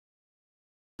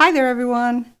Hi there,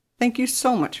 everyone. Thank you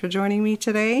so much for joining me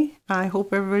today. I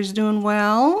hope everybody's doing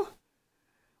well.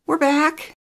 We're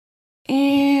back,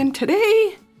 and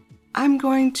today I'm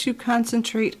going to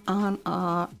concentrate on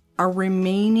our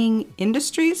remaining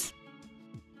industries.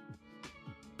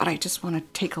 But I just want to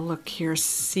take a look here,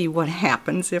 see what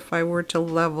happens if I were to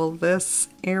level this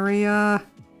area.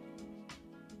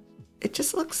 It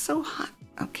just looks so hot.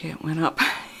 Okay, it went up.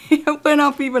 It went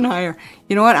up even higher.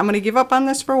 You know what? I'm going to give up on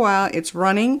this for a while. It's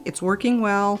running. It's working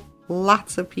well.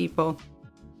 Lots of people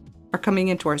are coming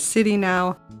into our city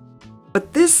now.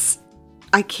 But this,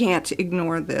 I can't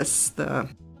ignore this. The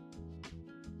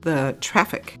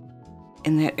traffic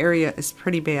in that area is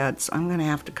pretty bad, so I'm going to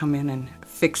have to come in and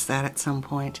fix that at some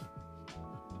point.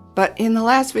 But in the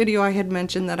last video, I had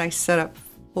mentioned that I set up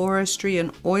forestry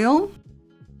and oil,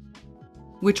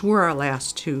 which were our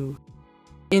last two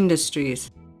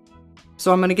industries.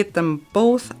 So I'm going to get them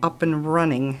both up and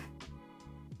running.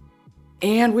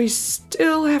 And we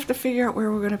still have to figure out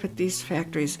where we're going to put these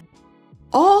factories.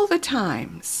 All the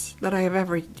times that I have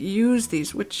ever used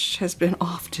these, which has been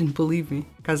often, believe me,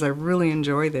 because I really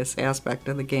enjoy this aspect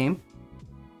of the game,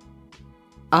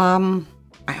 I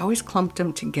always clumped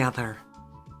them together.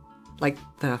 Like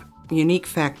the unique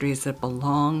factories that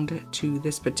belonged to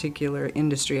this particular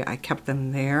industry, I kept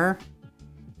them there.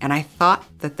 And I thought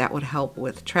that that would help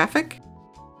with traffic.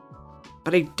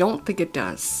 But I don't think it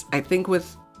does. I think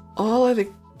with all of the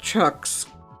trucks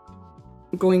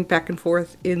going back and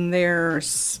forth in their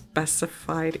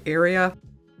specified area,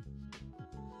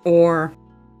 or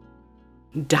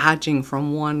dodging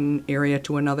from one area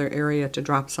to another area to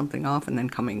drop something off and then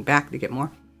coming back to get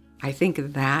more, I think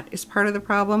that is part of the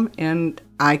problem, and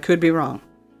I could be wrong.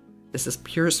 This is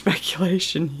pure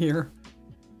speculation here.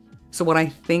 So what I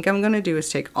think I'm going to do is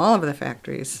take all of the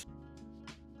factories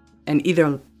and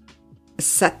either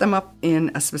set them up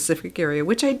in a specific area,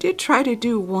 which I did try to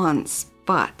do once,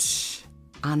 but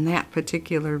on that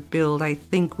particular build, I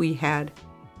think we had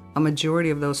a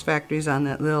majority of those factories on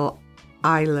that little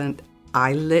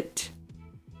islet,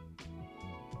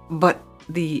 but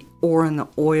the ore and the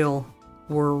oil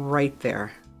were right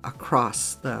there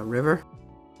across the river.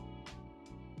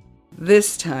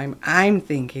 This time, I'm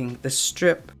thinking the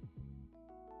strip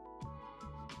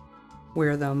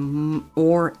where the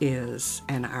ore is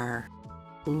and our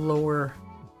lower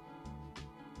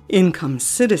income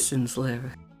citizens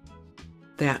live,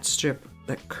 that strip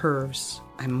that curves,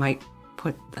 I might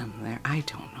put them there. I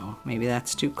don't know. Maybe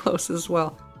that's too close as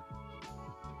well.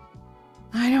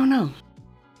 I don't know.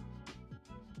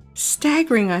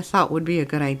 Staggering I thought would be a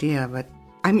good idea, but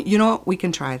you know what? We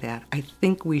can try that. I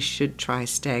think we should try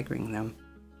staggering them.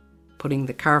 Putting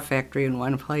the car factory in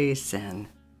one place and,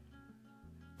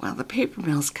 well, the paper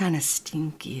mill's kind of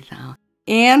stinky though.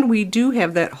 And we do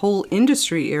have that whole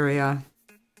industry area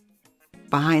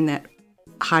behind that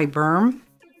high berm.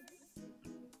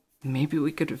 Maybe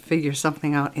we could figure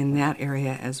something out in that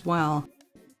area as well.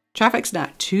 Traffic's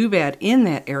not too bad in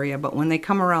that area, but when they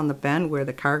come around the bend where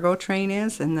the cargo train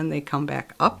is and then they come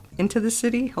back up into the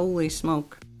city, holy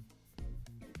smoke.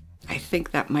 I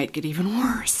think that might get even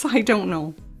worse. I don't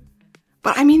know.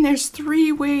 But I mean, there's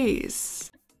three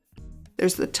ways.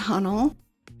 There's the tunnel.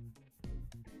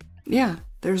 Yeah,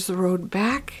 there's the road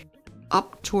back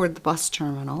up toward the bus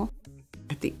terminal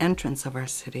at the entrance of our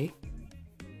city.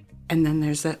 And then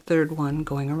there's that third one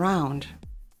going around.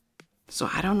 So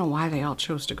I don't know why they all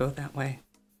chose to go that way.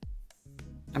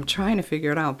 I'm trying to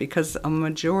figure it out because a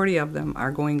majority of them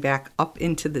are going back up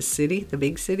into the city, the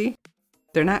big city.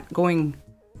 They're not going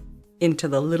into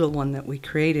the little one that we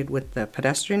created with the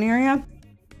pedestrian area.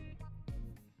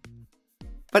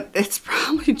 But it's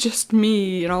probably just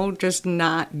me, you know, just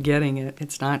not getting it.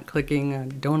 It's not clicking. I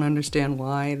don't understand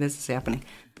why this is happening.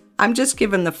 I'm just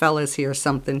giving the fellas here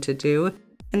something to do.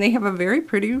 And they have a very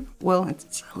pretty, well,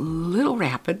 it's a little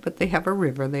rapid, but they have a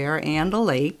river there and a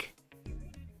lake.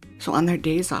 So on their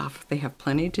days off, they have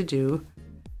plenty to do.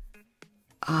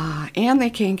 And they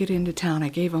can't get into town. I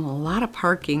gave them a lot of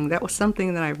parking. That was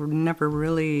something that I've never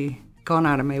really gone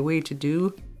out of my way to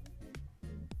do.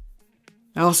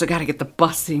 I also got to get the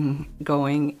busing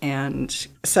going and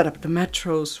set up the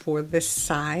metros for this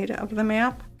side of the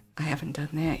map. I haven't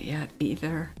done that yet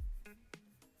either.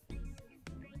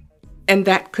 And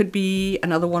that could be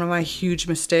another one of my huge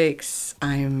mistakes.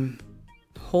 I'm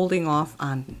holding off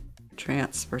on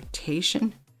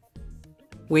transportation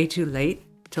way too late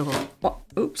till, well,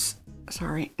 oops,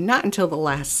 sorry, not until the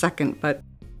last second, but,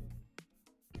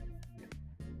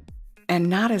 and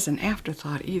not as an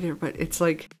afterthought either, but it's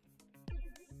like,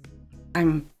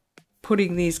 I'm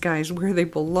putting these guys where they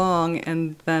belong,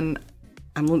 and then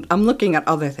I'm looking at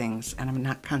other things and I'm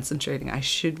not concentrating. I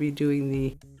should be doing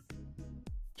the,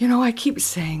 I keep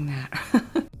saying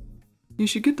that. You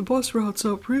should get the bus routes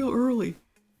up real early.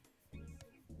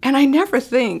 And I never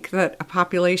think that a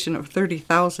population of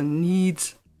 30,000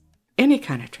 needs any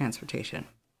kind of transportation.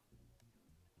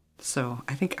 So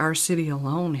I think our city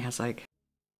alone has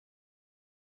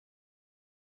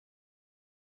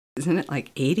isn't it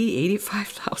like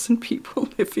 85,000 people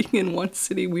living in one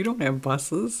city? We don't have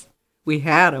buses. We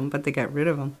had them, but they got rid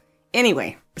of them.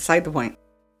 Anyway, beside the point.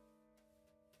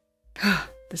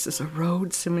 This is a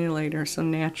road simulator, so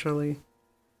naturally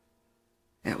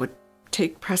it would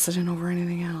take precedent over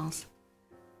anything else.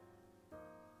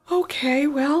 Okay,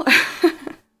 well,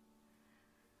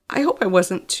 I hope I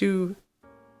wasn't too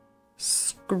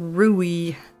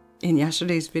screwy in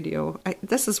yesterday's video.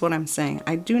 This is what I'm saying.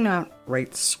 I do not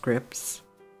write scripts.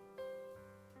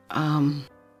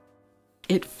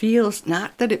 It feels,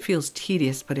 not that it feels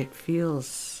tedious, but it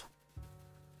feels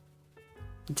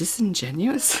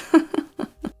disingenuous.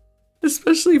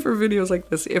 Especially for videos like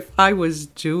this. If I was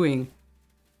doing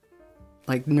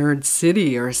like Nerd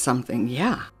City or something,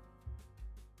 yeah.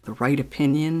 The right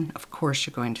opinion, of course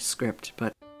you're going to script,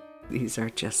 but these are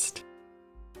just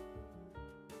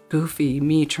goofy,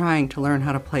 me trying to learn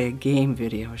how to play a game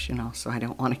videos, so I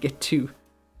don't want to get too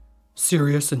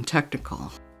serious and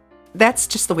technical. That's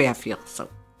just the way I feel, so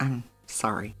I'm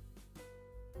sorry.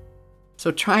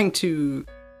 So trying to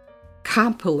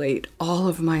compilate all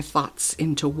of my thoughts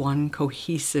into one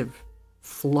cohesive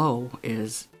flow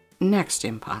is next to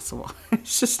impossible.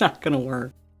 It's just not going to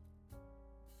work.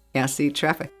 Yeah, see,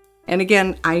 traffic. And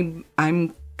again,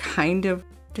 I'm kind of,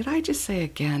 did I just say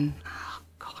again? Oh,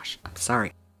 gosh, I'm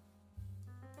sorry.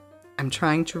 I'm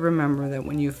trying to remember that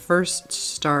when you first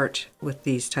start with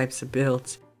these types of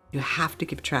builds, you have to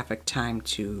give traffic time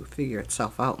to figure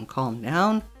itself out and calm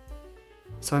down.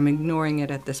 So I'm ignoring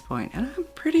it at this point, and I'm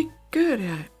pretty good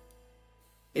at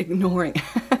ignoring.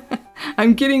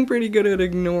 I'm getting pretty good at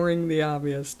ignoring the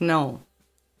obvious. No,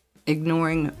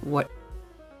 ignoring what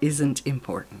isn't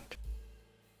important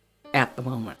at the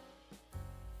moment.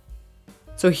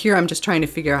 So here I'm just trying to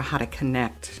figure out how to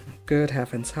connect. Good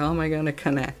heavens, how am I going to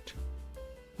connect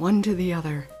one to the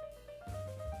other?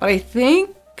 But I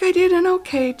think I did an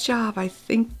okay job. I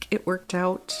think it worked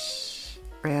out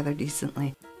rather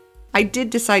decently. I did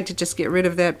decide to just get rid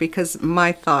of that because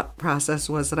my thought process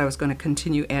was that I was going to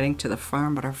continue adding to the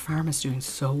farm, but our farm is doing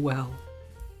so well.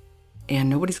 And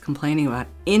nobody's complaining about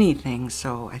anything,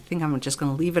 so I think I'm just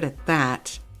going to leave it at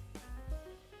that.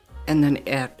 And then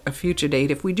at a future date,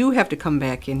 if we do have to come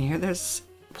back in here, there's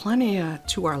plenty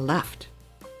to our left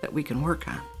that we can work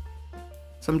on.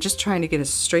 So I'm just trying to get as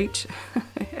straight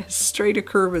a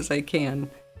curve as I can.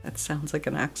 That sounds like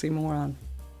an oxymoron.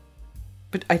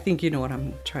 But I think you know what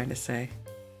I'm trying to say.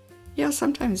 Yeah,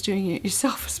 sometimes doing it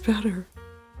yourself is better.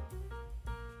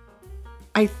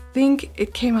 I think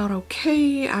it came out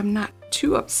okay. I'm not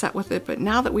too upset with it, but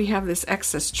now that we have this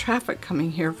excess traffic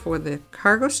coming here for the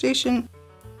cargo station,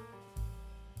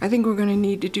 I think we're going to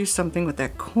need to do something with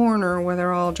that corner where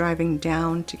they're all driving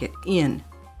down to get in.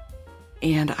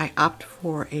 And I opt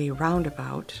for a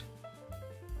roundabout.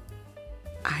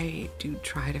 I do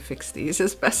try to fix these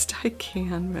as best I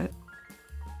can, but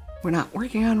we're not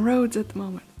working on roads at the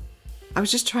moment. I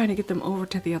was just trying to get them over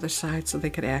to the other side so they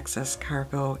could access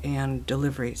cargo and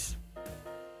deliveries.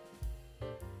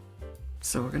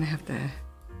 So we're gonna have to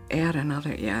add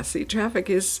another, yeah, see, traffic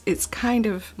it's kind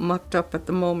of mucked up at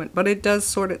the moment, but it does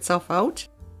sort itself out.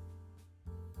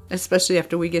 Especially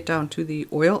after we get down to the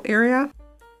oil area.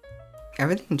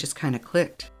 Everything just kind of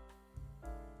clicked.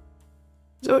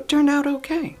 So it turned out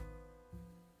okay.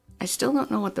 I still don't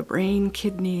know what the brain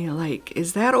kidney lake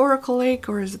is. That Oracle Lake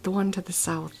or is it the one to the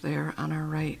south there on our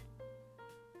right?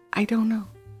 I don't know.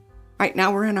 Right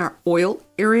now we're in our oil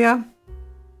area,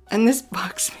 and this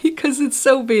bugs me because it's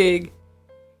so big.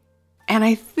 And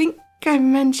I think I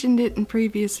mentioned it in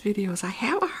previous videos. I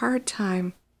have a hard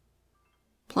time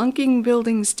plunking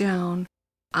buildings down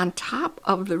on top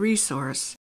of the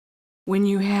resource when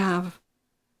you have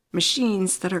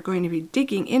machines that are going to be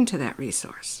digging into that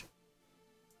resource.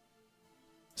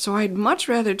 So I'd much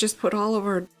rather just put all of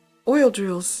our oil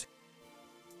drills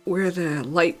where the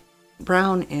light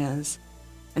brown is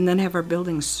and then have our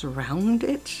buildings surround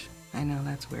it. I know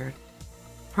that's weird.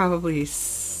 Probably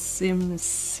Sim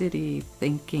City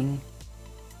thinking.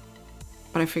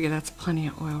 But I figure that's plenty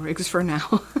of oil rigs for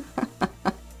now.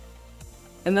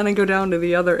 And then I go down to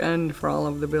the other end for all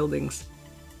of the buildings.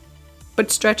 But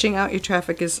stretching out your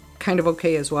traffic is kind of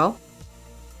okay as well.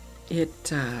 It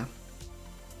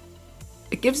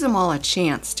gives them all a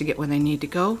chance to get where they need to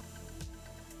go.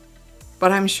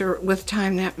 But I'm sure with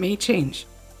time that may change.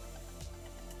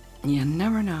 You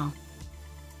never know.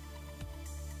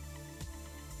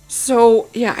 So,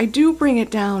 yeah, I do bring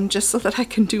it down just so that I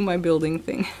can do my building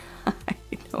thing. I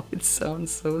know it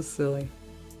sounds so silly.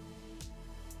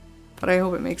 But I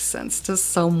hope it makes sense to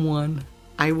someone.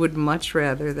 I would much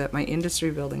rather that my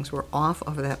industry buildings were off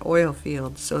of that oil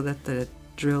field so that the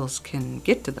drills can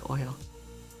get to the oil.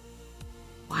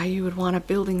 Why you would want a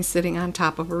building sitting on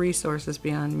top of a resource is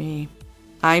beyond me.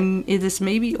 This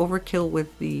may be overkill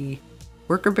with the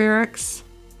worker barracks,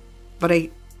 but I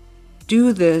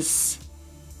do this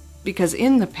because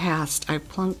in the past I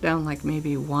plunked down like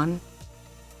maybe 1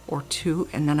 or 2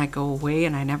 and then I go away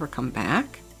and I never come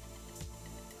back.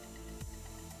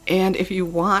 And if you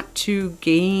want to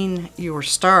gain your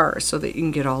stars so that you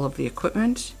can get all of the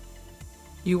equipment,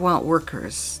 you want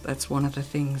workers. That's one of the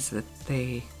things that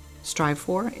they strive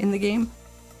for in the game.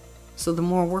 So the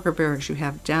more worker barracks you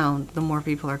have down, the more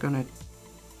people are going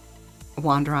to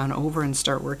wander on over and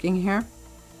start working here.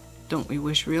 Don't we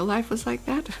wish real life was like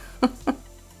that?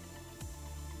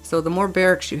 So the more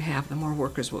barracks you have, the more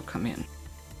workers will come in.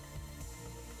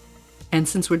 And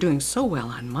since we're doing so well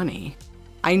on money,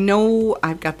 I know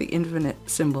I've got the infinite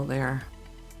symbol there.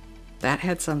 That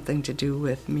had something to do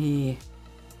with me.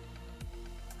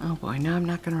 Oh boy, now I'm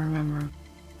not going to remember.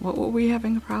 What were we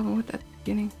having a problem with at the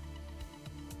beginning?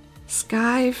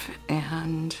 Skive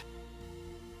and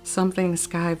something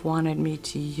Skive wanted me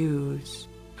to use.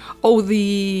 Oh,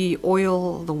 the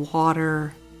oil, the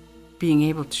water, being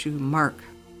able to mark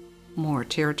more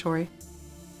territory.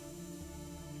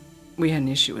 We had an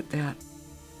issue with that.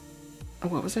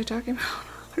 What was I talking about?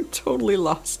 I'm totally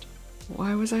lost.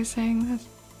 Why was I saying this?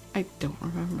 I don't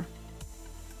remember.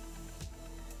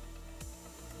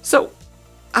 So,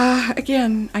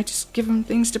 again, I just give them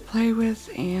things to play with,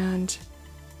 and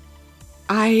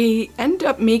I end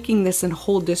up making this in a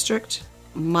whole district.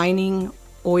 Mining,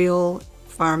 oil,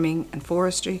 farming, and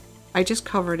forestry. I just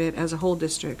covered it as a whole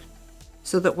district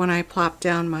so that when I plop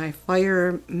down my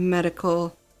fire,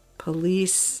 medical,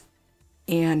 police,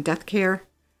 and death care,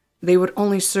 they would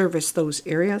only service those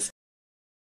areas.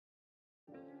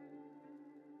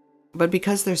 But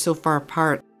because they're so far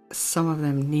apart, some of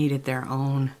them needed their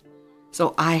own.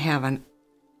 So I have an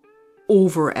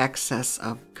over excess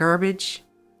of garbage,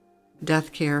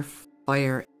 death care,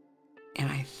 fire,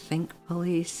 and I think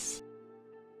police.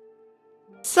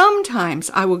 Sometimes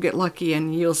I will get lucky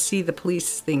and you'll see the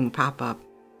police thing pop up.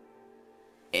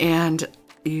 And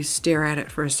you stare at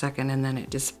it for a second and then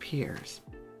it disappears.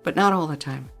 But not all the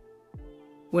time.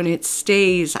 When it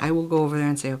stays, I will go over there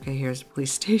and say, okay, here's the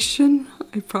police station.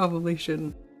 I probably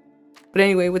shouldn't. But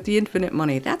anyway, with the infinite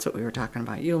money, that's what we were talking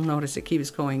about. You'll notice it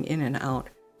keeps going in and out.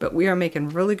 But we are making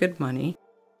really good money.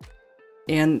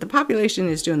 And the population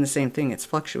is doing the same thing. It's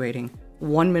fluctuating.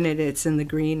 1 minute it's in the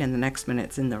green and the next minute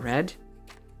it's in the red.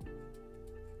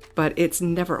 But it's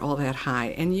never all that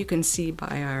high. And you can see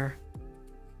by our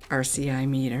RCI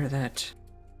meter that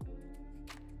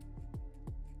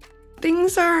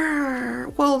things are,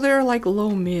 well, they're like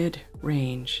low-mid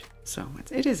range. So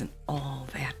it isn't all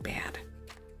that bad.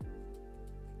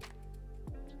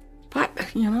 But,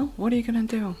 you know, what are you going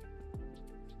to do?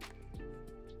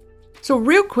 So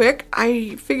real quick,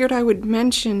 I figured I would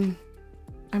mention,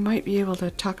 I might be able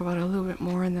to talk about it a little bit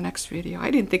more in the next video.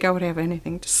 I didn't think I would have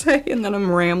anything to say, and then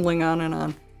I'm rambling on and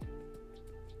on.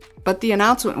 But the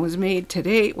announcement was made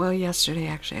today, well, yesterday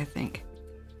actually, I think,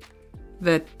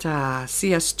 that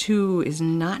CS2 is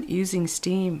not using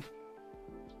Steam.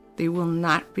 They will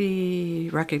not be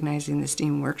recognizing the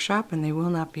Steam Workshop, and they will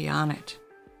not be on it.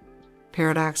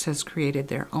 Paradox has created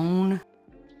their own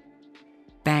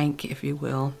bank, if you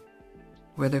will,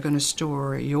 where they're going to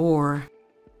store your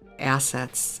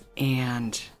assets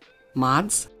and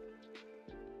mods.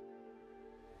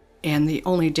 And the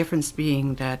only difference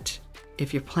being that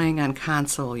if you're playing on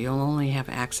console, you'll only have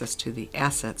access to the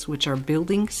assets, which are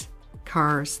buildings,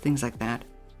 cars, things like that.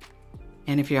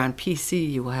 And if you're on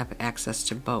PC, you will have access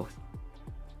to both.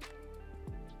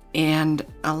 And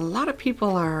a lot of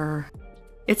people are,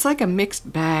 it's like a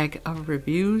mixed bag of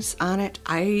reviews on it.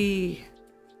 I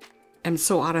am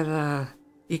so out of the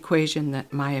equation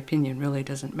that my opinion really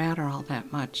doesn't matter all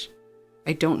that much.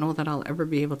 I don't know that I'll ever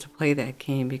be able to play that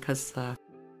game because the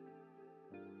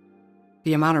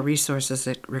amount of resources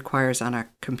it requires on a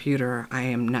computer, I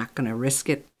am not going to risk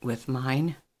it with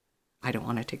mine. I don't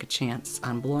want to take a chance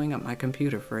on blowing up my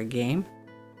computer for a game.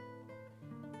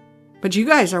 But you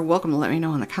guys are welcome to let me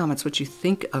know in the comments what you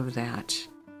think of that.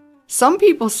 Some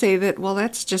people say that, well,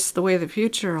 that's just the way of the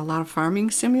future. A lot of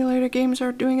farming simulator games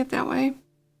are doing it that way.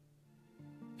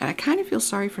 And I kind of feel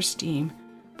sorry for Steam.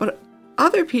 But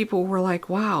Other people were like,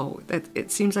 wow, that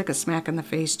it seems like a smack in the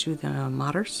face to the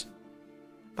modders.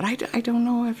 But I don't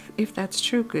know if that's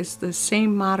true, because the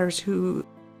same modders who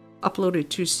uploaded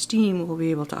to Steam will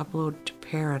be able to upload to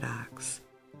Paradox.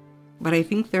 But I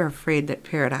think they're afraid that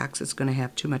Paradox is going to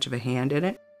have too much of a hand in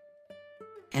it.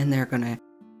 And they're going to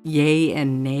yay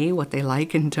and nay what they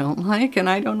like and don't like. And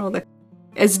I don't know that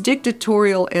as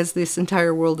dictatorial as this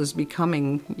entire world is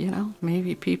becoming, you know,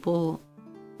 maybe people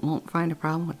won't find a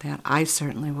problem with that. I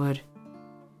certainly would.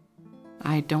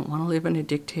 I don't want to live in a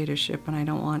dictatorship, and I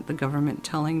don't want the government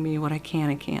telling me what I can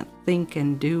and can't think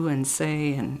and do and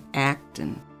say and act,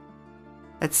 and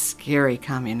that's scary,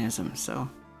 communism. So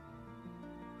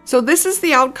this is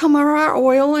the outcome of our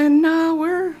oil, and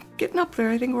we're getting up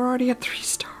there. I think we're already at 3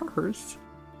 stars.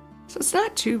 So it's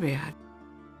not too bad.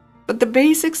 But the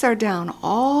basics are down.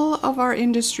 All of our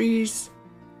industries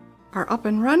are up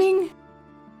and running.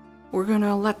 We're going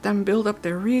to let them build up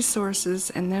their resources,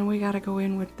 and then we got to go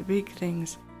in with the big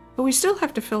things. But we still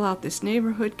have to fill out this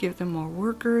neighborhood, give them more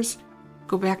workers,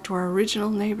 go back to our original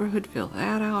neighborhood, fill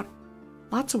that out.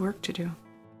 Lots of work to do.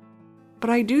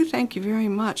 But I do thank you very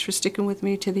much for sticking with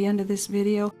me to the end of this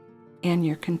video and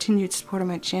your continued support of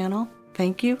my channel.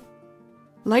 Thank you.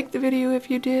 Like the video if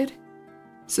you did.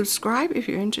 Subscribe if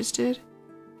you're interested.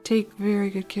 Take very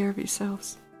good care of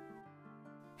yourselves.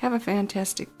 Have a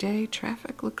fantastic day.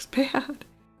 Traffic looks bad.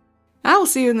 I will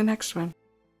see you in the next one.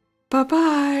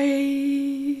 Bye-bye.